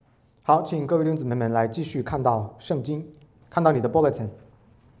好，请各位弟兄姊妹们来继续看到圣经，看到你的 bulletin。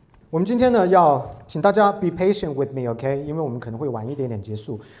我们今天呢，要请大家 be patient with me, OK？ 因为我们可能会晚一点点结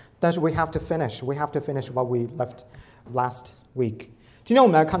束，但是 we have to finish what we left last week。今天我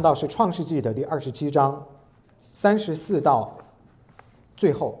们来看到是创世纪的第27章34到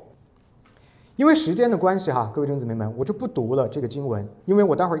最后。因为时间的关系各位弟兄姊妹们，我就不读了这个经文，因为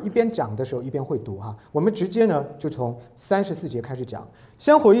我待会儿一边讲的时候一边会读我们直接呢就从34节开始讲。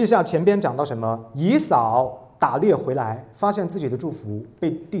先回忆一下前边讲到什么，以扫打猎回来，发现自己的祝福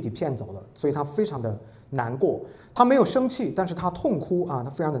被弟弟骗走了，所以他非常的难过。他没有生气，但是他痛哭他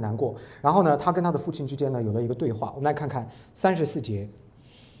非常的难过。然后呢，他跟他的父亲之间呢有了一个对话。我们来看看34节。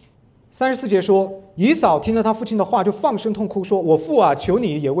34节说，以扫听了他父亲的话，就放声痛哭，说：“我父啊，求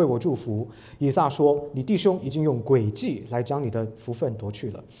你也为我祝福。”以撒说：“你弟兄已经用诡计来将你的福分夺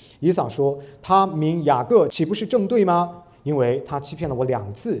去了。”以扫说：“他名雅各岂不是正对吗？因为他欺骗了我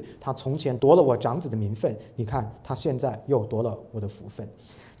2次，他从前夺了我长子的名分，你看他现在又夺了我的福分。”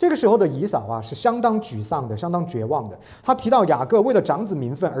这个时候的以扫是相当沮丧的，相当绝望的。他提到雅各为了长子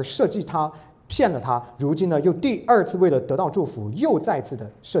名分而设计他，骗了他，如今呢又第2次为了得到祝福又再次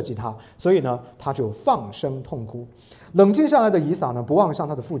的设计他，所以呢他就放声痛哭。冷静下来的以扫呢不忘向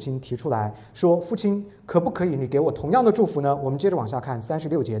他的父亲提出来说：“父亲，可不可以你给我同样的祝福呢？”我们接着往下看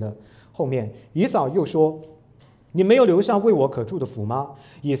36节的后面，以扫又说：“你没有留下为我可祝的福吗？”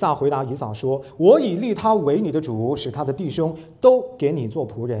以撒回答以扫说：“我已立他为你的主，使他的弟兄都给你做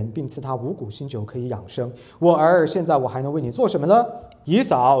仆人，并赐他五谷新酒可以养生。我儿，现在我还能为你做什么呢？”以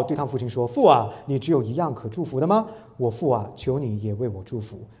扫对他父亲说：“父啊，你只有一样可祝福的吗？我父啊，求你也为我祝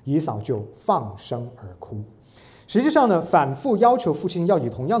福。”以扫就放声而哭。实际上呢，反复要求父亲要以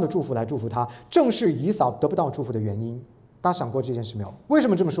同样的祝福来祝福他，正是以扫得不到祝福的原因。大家想过这件事没有？为什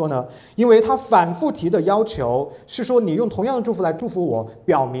么这么说呢？因为他反复提的要求是说，你用同样的祝福来祝福我，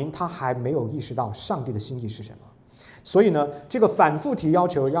表明他还没有意识到上帝的心意是什么。所以呢，这个反复提要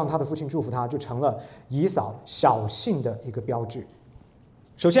求让他的父亲祝福他，就成了以扫小信的一个标志。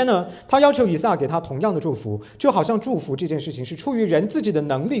首先呢，他要求以撒给他同样的祝福，就好像祝福这件事情是出于人自己的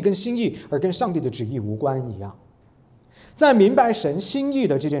能力跟心意，而跟上帝的旨意无关一样。在明白神心意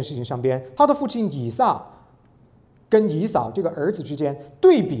的这件事情上边，他的父亲以撒跟以扫这个儿子之间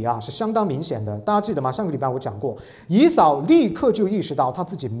对比是相当明显的。大家记得吗？上个礼拜我讲过，以扫立刻就意识到他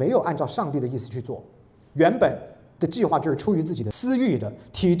自己没有按照上帝的意思去做，原本的计划就是出于自己的私欲的，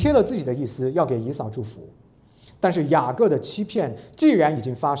体贴了自己的意思，要给以扫祝福。但是雅各的欺骗既然已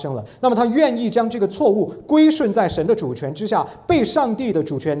经发生了，那么他愿意将这个错误归顺在神的主权之下，被上帝的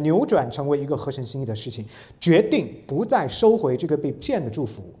主权扭转成为一个合神心意的事情，决定不再收回这个被骗的祝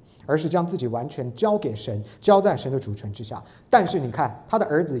福，而是将自己完全交给神，交在神的主权之下。但是你看，他的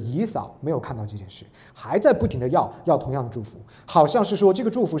儿子以扫没有看到这件事，还在不停的要同样的祝福，好像是说这个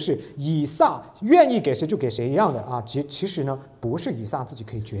祝福是以撒愿意给谁就给谁一样的其实呢不是以撒自己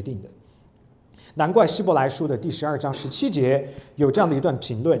可以决定的。难怪希伯来书的第12章17节有这样的一段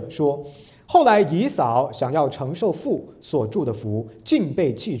评论说：“后来以扫想要承受父所祝的福，竟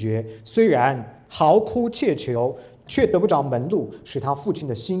被弃绝，虽然嚎哭切求，却得不着门路，使他父亲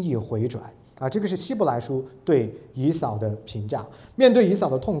的心意回转。”这个是希伯来书对以扫的评价。面对以扫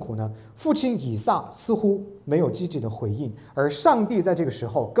的痛苦呢，父亲以撒似乎没有积极的回应，而上帝在这个时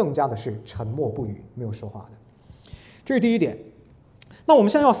候更加的是沉默不语，没有说话的。这是第一点。那我们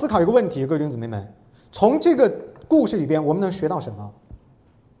现在要思考一个问题，各位弟兄姊妹们，从这个故事里边我们能学到什么？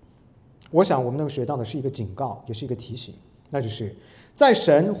我想我们能学到的是一个警告，也是一个提醒，那就是在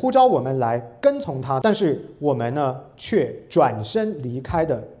神呼召我们来跟从他，但是我们呢却转身离开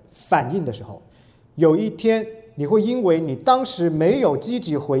的反应的时候，有一天你会因为你当时没有积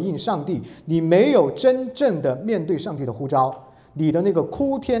极回应上帝，你没有真正的面对上帝的呼召，你的那个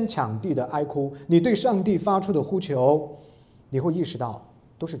哭天抢地的哀哭，你对上帝发出的呼求，你会意识到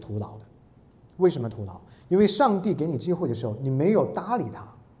都是徒劳的。为什么徒劳？因为上帝给你机会的时候，你没有搭理他；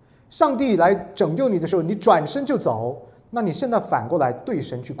上帝来拯救你的时候，你转身就走。那你现在反过来对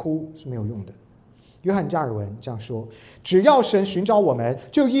神去哭是没有用的。约翰加尔文这样说：“只要神寻找我们，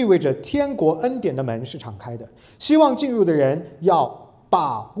就意味着天国恩典的门是敞开的。希望进入的人要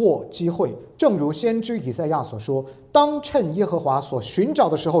把握机会，正如先知以赛亚所说：当趁耶和华所寻找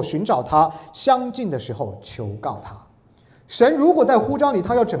的时候寻找他，相近的时候求告他。”神如果在呼召你，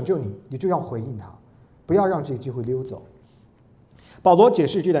他要拯救你，你就要回应他，不要让这个机会溜走。保罗解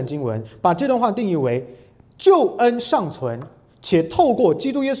释这段经文，把这段话定义为救恩尚存，且透过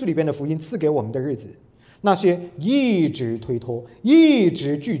基督耶稣里边的福音赐给我们的日子，那些一直推脱、一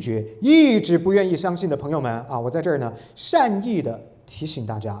直拒绝、一直不愿意相信的朋友们我在这儿呢善意的提醒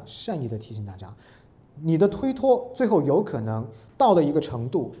大家，你的推脱最后有可能到了一个程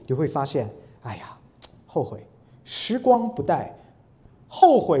度，你会发现，哎呀，后悔，时光不待，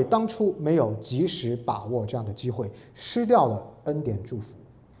后悔当初没有及时把握这样的机会，失掉了恩典祝福，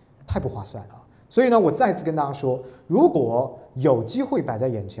太不划算了。所以呢，我再次跟大家说，如果有机会摆在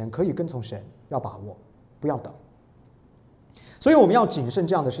眼前，可以跟从神，要把握，不要等。所以我们要谨慎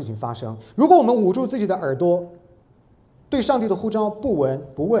这样的事情发生。如果我们捂住自己的耳朵，对上帝的呼召不闻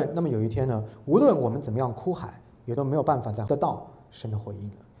不问，那么有一天呢，无论我们怎么样哭喊，也都没有办法再得到神的回应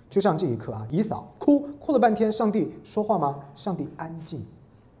了。就像这一刻啊，以扫哭了半天，上帝说话吗？上帝安静，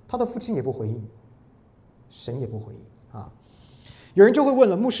他的父亲也不回应，神也不回应啊。有人就会问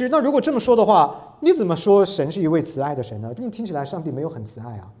了，牧师，那如果这么说的话，你怎么说神是一位慈爱的神呢？这么听起来上帝没有很慈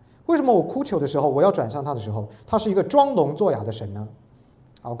爱啊？为什么我哭求的时候，我要转向他的时候，他是一个装聋作哑的神呢？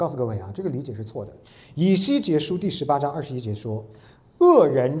我告诉各位啊，这个理解是错的。以西结书第18章21节说，恶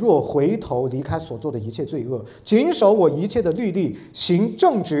人若回头离开所做的一切罪恶，谨守我一切的律例，行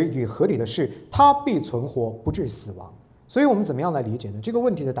正直与合理的事，他必存活，不致死亡。所以我们怎么样来理解呢？这个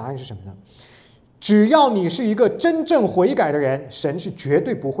问题的答案是什么呢？只要你是一个真正悔改的人，神是绝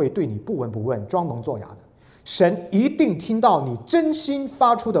对不会对你不闻不问、装聋作哑的。神一定听到你真心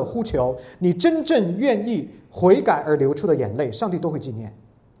发出的呼求，你真正愿意悔改而流出的眼泪，上帝都会纪念。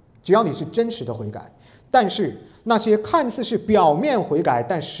只要你是真实的悔改。但是那些看似是表面悔改，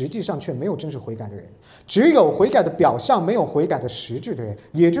但实际上却没有真实悔改的人，只有悔改的表象，没有悔改的实质的人，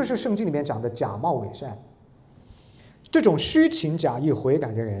也就是圣经里面讲的假冒伪善，这种虚情假意悔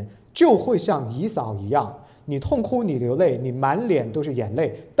改的人，就会像以扫一样，你痛哭，你流泪，你满脸都是眼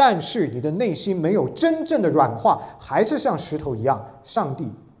泪，但是你的内心没有真正的软化，还是像石头一样，上帝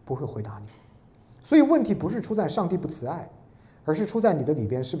不会回答你。所以问题不是出在上帝不慈爱，而是出在你的里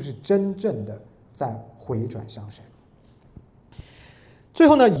边是不是真正的在回转向神。最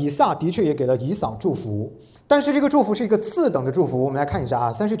后呢，以撒的确也给了以扫祝福，但是这个祝福是一个次等的祝福。我们来看一下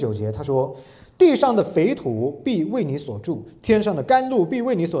啊，39节他说，地上的肥土必为你所住，天上的甘露必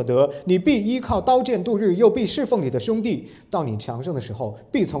为你所得，你必依靠刀剑度日，又必侍奉你的兄弟，到你强盛的时候，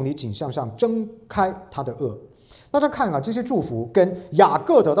必从你颈项上挣开他的恶。大家看啊，这些祝福跟雅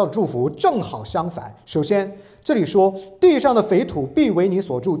各得到的祝福正好相反。首先这里说地上的肥土必为你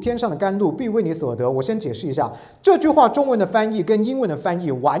所住，天上的甘露必为你所得。我先解释一下，这句话中文的翻译跟英文的翻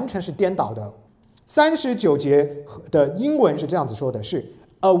译完全是颠倒的。39节的英文是这样子说的，是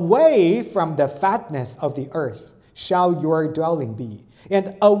Away from the fatness of the earth shall your dwelling be,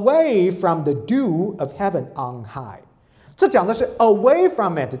 and away from the dew of heaven on high。 这讲的是 away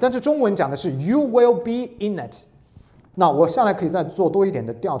from it， 但是中文讲的是 you will be in it。那我下来可以再做多一点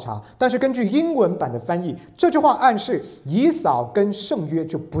的调查，但是根据英文版的翻译，这句话暗示以扫跟圣约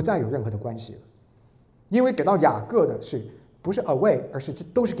就不再有任何的关系了，因为给到雅各的是不是 away， 而是这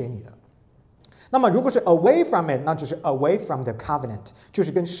都是给你的。那么如果是 away from it， 那就是 away from the covenant， 就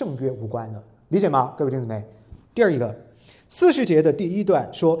是跟圣约无关了，理解吗？各位弟兄姊妹。第二一个，40节的第一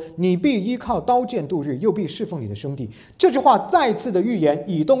段说，你必依靠刀剑度日，又必侍奉你的兄弟。这句话再次的预言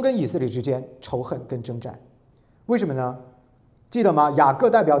以东跟以色列之间仇恨跟征战。为什么呢？记得吗？雅各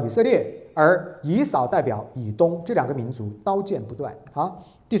代表以色列，而以扫代表以东，这两个民族刀剑不断啊。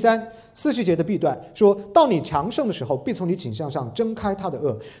第三，40节的 B 段说，到你强盛的时候，必从你颈项上挣开他的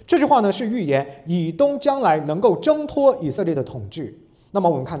恶。这句话呢是预言以东将来能够挣脱以色列的统治。那么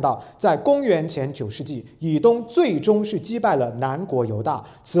我们看到，在公元前9世纪，以东最终是击败了南国犹大。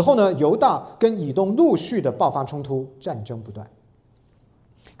此后呢，犹大跟以东陆续的爆发冲突，战争不断。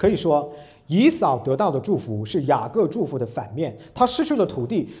可以说，以扫得到的祝福是雅各祝福的反面，他失去了土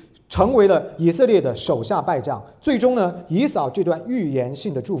地，成为了以色列的手下败将。最终呢，以扫这段预言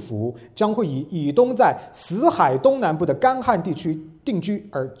性的祝福将会以东在死海东南部的干旱地区定居，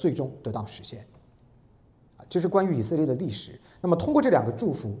而最终得到实现。这是关于以色列的历史。那么通过这两个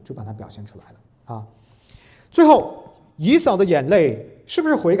祝福就把它表现出来了啊。最后，以扫的眼泪是不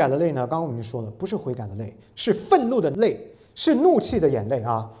是悔改的泪呢？刚刚我们就说了，不是悔改的泪，是愤怒的泪，是怒气的眼泪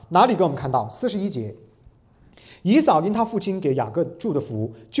啊。哪里给我们看到？41节，以扫因他父亲给雅各祝的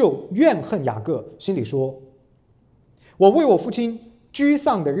福，就怨恨雅各，心里说，我为我父亲居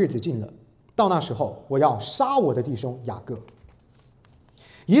丧的日子近了，到那时候我要杀我的弟兄雅各。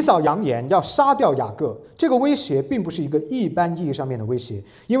以扫扬言要杀掉雅各，这个威胁并不是一个一般意义上面的威胁，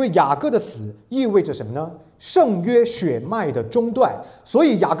因为雅各的死意味着什么呢？圣约血脉的中断。所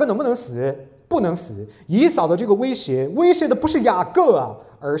以雅各能不能死？不能死。以扫的这个威胁的不是雅各啊，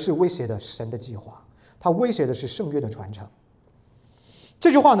而是威胁的神的计划，他威胁的是圣约的传承。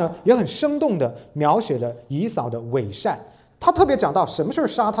这句话呢，也很生动地描写了以扫的伪善。他特别讲到什么时候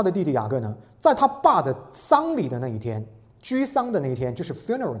杀他的弟弟雅各呢？在他爸的丧礼的那一天，居丧的那一天，就是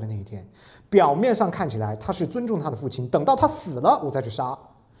funeral 的那一天，表面上看起来他是尊重他的父亲，等到他死了我再去杀。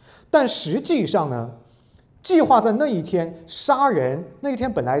但实际上呢，计划在那一天杀人，那一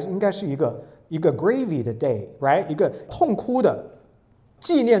天本来应该是一个 gravy 的 day， right？ 一个痛哭的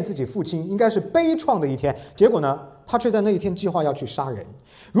纪念自己父亲，应该是悲怆的一天。结果呢，他却在那一天计划要去杀人。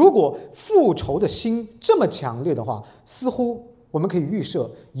如果复仇的心这么强烈的话，似乎我们可以预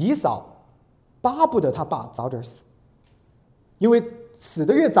设以扫巴不得他爸早点死，因为死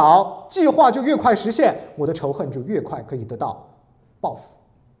得越早，计划就越快实现，我的仇恨就越快可以得到报复。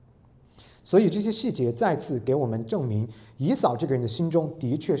所以这些细节再次给我们证明，以扫这个人的心中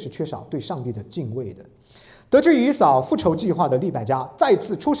的确是缺少对上帝的敬畏的。得知以扫复仇计划的利百加再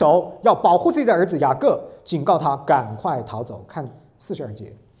次出手，要保护自己的儿子雅各，警告他赶快逃走。看42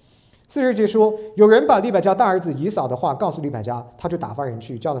节，42节说，有人把利百加大儿子以扫的话告诉利百加，他就打发人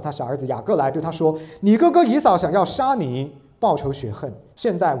去，叫了他小儿子雅各来，对他说，你哥哥以扫想要杀你，报仇雪恨。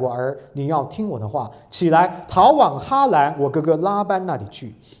现在我儿，你要听我的话，起来逃往哈兰我哥哥拉班那里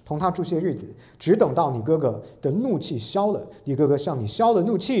去，同他住些日子，只等到你哥哥的怒气消了，你哥哥向你消了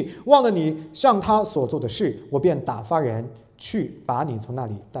怒气，忘了你向他所做的事，我便打发人去把你从那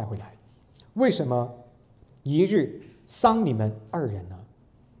里带回来。为什么一日丧你们2人呢？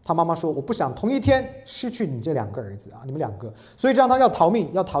他妈妈说，我不想同一天失去你这2个儿子啊，你们2个，所以让他要逃命，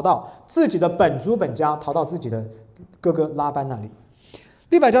要逃到自己的本族本家，逃到自己的哥哥拉班那里。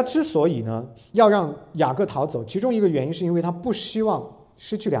利百加之所以呢要让雅各逃走，其中一个原因是因为他不希望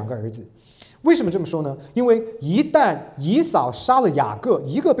失去2个儿子。为什么这么说呢？因为一旦以扫杀了雅各，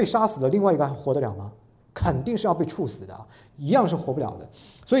一个被杀死了，另外一个还活得了吗？肯定是要被处死的，一样是活不了的，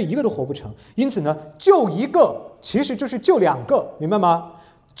所以一个都活不成。因此呢，救一个其实就是救2个，明白吗？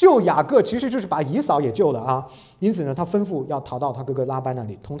救雅各其实就是把以扫也救了啊。因此呢，他吩咐要逃到他哥哥拉班那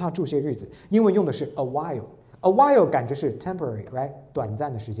里，同他住些日子。英文用的是 a while，a while 感觉是 temporary， right？ 短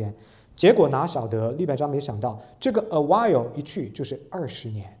暂的时间。结果哪晓得利百加没想到，这个 a while 一去就是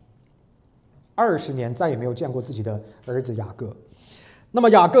20年，20年再也没有见过自己的儿子雅各。那么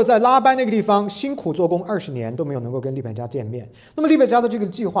雅各在拉班那个地方辛苦做工20年都没有能够跟利百加见面。那么利百加的这个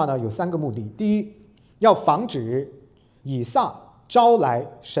计划呢，有3个目的。第一，要防止以撒招来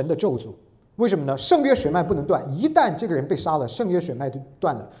神的咒诅。为什么呢？圣约血脉不能断，一旦这个人被杀了，圣约血脉就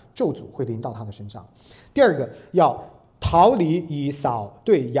断了，咒诅会临到他的身上。第二个，要逃离以扫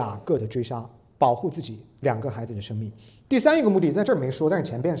对雅各的追杀，保护自己2个孩子的生命。第3个目的在这儿没说，但是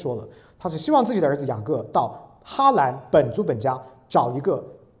前边说了，他是希望自己的儿子雅各到哈兰本族本家找一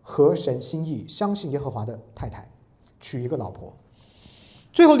个合神心意、相信耶和华的太太，娶一个老婆。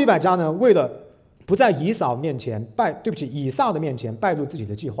最后利百加呢，为了不在以撒的面前败露自己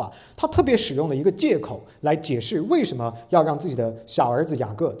的计划，他特别使用了一个借口来解释为什么要让自己的小儿子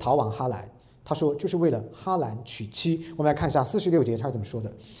雅各逃往哈兰。他说就是为了哈兰娶妻。我们来看一下46节他是怎么说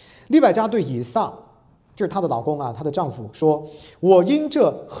的。利百加对以撒，这是她的老公啊，她的丈夫说，我因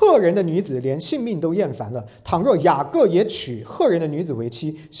这赫人的女子连性命都厌烦了，倘若雅各也娶赫人的女子为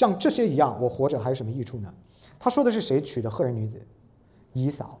妻，像这些一样，我活着还有什么益处呢？他说的是谁娶的赫人女子？以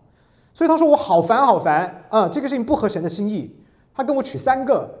扫。所以他说我好烦啊，这个事情不合神的心意，他跟我娶3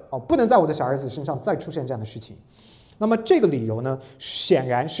个不能在我的小儿子身上再出现这样的事情。那么这个理由呢，显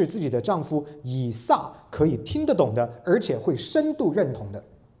然是自己的丈夫以撒可以听得懂的，而且会深度认同的。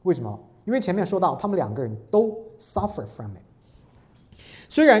为什么？因为前面说到他们2个人都 suffer from it。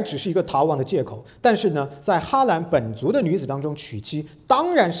虽然只是一个逃亡的借口，但是呢，在哈兰本族的女子当中娶妻，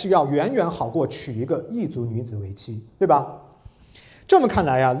当然是要远远好过娶一个异族女子为妻，对吧？这么看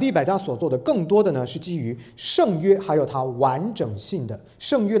来啊，利百加所做的更多的呢是基于圣约还有它完整性的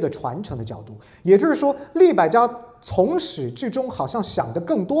圣约的传承的角度。也就是说，利百加从始至终好像想的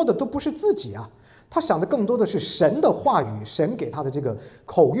更多的都不是自己啊，他想的更多的是神的话语，神给他的这个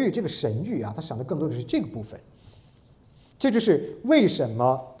口谕，这个神谕啊，他想的更多的是这个部分。这就是为什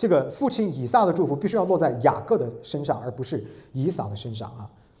么这个父亲以撒的祝福必须要落在雅各的身上，而不是以扫的身上啊。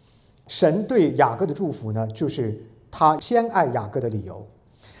神对雅各的祝福呢，就是他偏爱雅各的理由。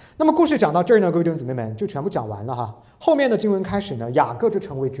那么故事讲到这儿呢，各位弟兄姊妹们就全部讲完了哈。后面的经文开始呢，雅各就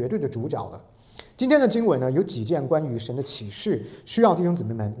成为绝对的主角了。今天的经文呢，有几件关于神的启示需要弟兄姊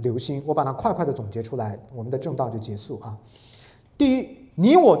妹们留心，我把它快快的总结出来，我们的正道就结束啊。第一，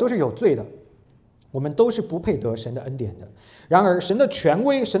你我都是有罪的，我们都是不配得神的恩典的。然而神的权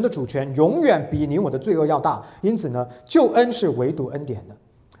威，神的主权永远比你我的罪恶要大，因此呢，救恩是唯独恩典的。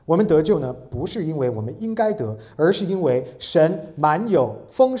我们得救呢，不是因为我们应该得，而是因为神满有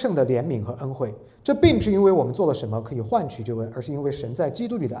丰盛的怜悯和恩惠。这并不是因为我们做了什么可以换取救恩，而是因为神在基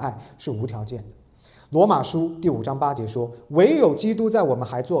督里的爱是无条件的。罗马书第5章8节说，唯有基督在我们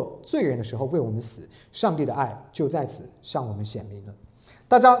还做罪人的时候为我们死，上帝的爱就在此向我们显明了。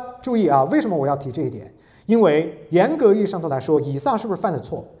大家注意啊，为什么我要提这一点？因为严格意义上头来说，以撒是不是犯了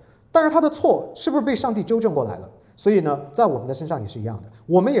错？但是他的错是不是被上帝纠正过来了？所以呢，在我们的身上也是一样的，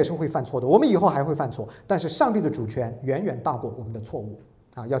我们也是会犯错的，我们以后还会犯错，但是上帝的主权远远大过我们的错误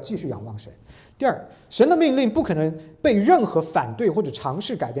啊！要继续仰望神。第二，神的命令不可能被任何反对或者尝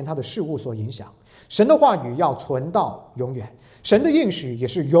试改变他的事物所影响。神的话语要存到永远，神的应许也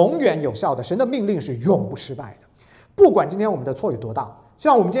是永远有效的，神的命令是永不失败的。不管今天我们的错有多大，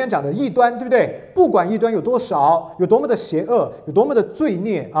像我们今天讲的异端，对不对？不管异端有多少，有多么的邪恶，有多么的罪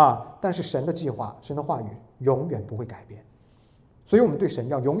孽啊，但是神的计划，神的话语永远不会改变。所以我们对神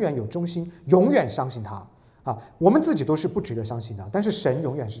要永远有忠心，永远相信他啊。我们自己都是不值得相信的，但是神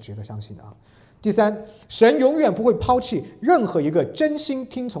永远是值得相信的啊。第三，神永远不会抛弃任何一个真心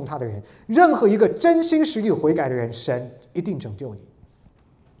听从他的人，任何一个真心实意悔改的人，神一定拯救你。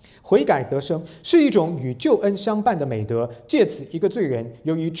悔改得生是一种与救恩相伴的美德，借此一个罪人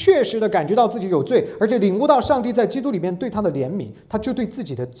由于确实的感觉到自己有罪，而且领悟到上帝在基督里面对他的怜悯，他就对自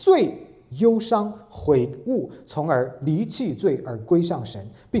己的罪忧伤悔悟，从而离弃罪而归向神，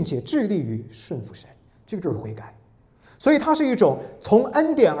并且致力于顺服神。这个就是悔改。所以它是一种从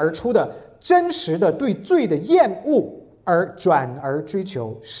恩典而出的真实的对罪的厌恶，转而追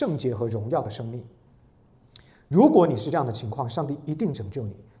求圣洁和荣耀的生命。如果你是这样的情况，上帝一定拯救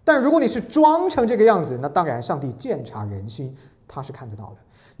你。但如果你是装成这个样子，那当然上帝鉴察人心，他是看得到的。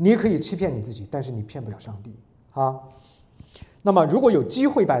你可以欺骗你自己，但是你骗不了上帝啊。那么如果有机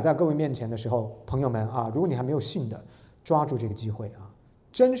会摆在各位面前的时候，朋友们啊，如果你还没有信的，抓住这个机会啊，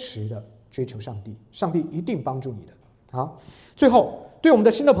真实的追求上帝，上帝一定帮助你的啊。最后，对我们的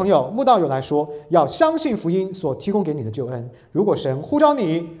新的朋友、慕道友来说，要相信福音所提供给你的救恩。如果神呼召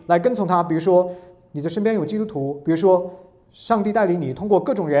你来跟从他，比如说你的身边有基督徒，比如说上帝带领你通过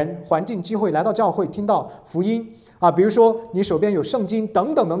各种人、环境、机会来到教会听到福音啊，比如说你手边有圣经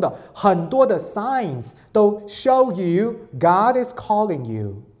等等等等，很多的 signs 都 show you God is calling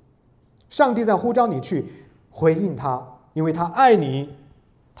you。 上帝在呼召你去回应他，因为他爱你，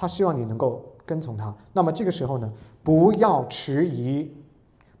他希望你能够跟从他。那么这个时候呢，不要迟疑，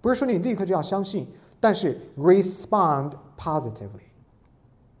不是说你立刻就要相信，但是 respond positively。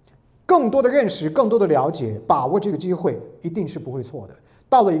更多的认识，更多的了解，把握这个机会，一定是不会错的。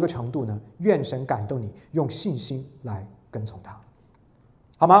到了一个程度呢，愿神感动你，用信心来跟从他，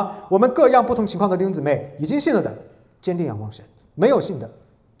好吗？我们各样不同情况的弟兄姊妹，已经信了的，坚定仰望神；没有信的，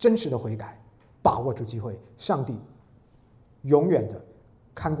真实的悔改，把握住机会。上帝永远的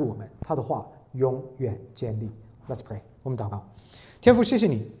看顾我们，他的话永远坚立。Let's pray， 我们祷告。天父，谢谢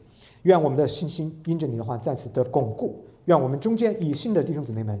你，愿我们的信心因着你的话再次的巩固，愿我们中间已信的弟兄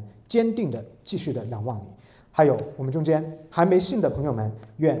姊妹们坚定的继续的仰望你，还有我们中间还没信的朋友们，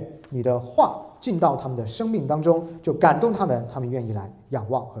愿你的话进到他们的生命当中，就感动他们，他们愿意来仰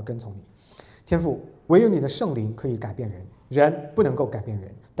望和跟从你。天父，唯有你的圣灵可以改变人，人不能够改变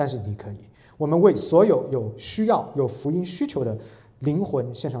人，但是你可以。我们为所有有需要、有福音需求的灵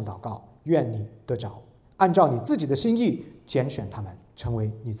魂献上祷告，愿你得着，按照你自己的心意拣选他们，成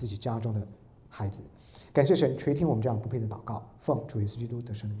为你自己家中的孩子。感谢神垂听我们这样不配的祷告，奉主耶稣基督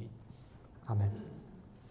得胜的名，阿们。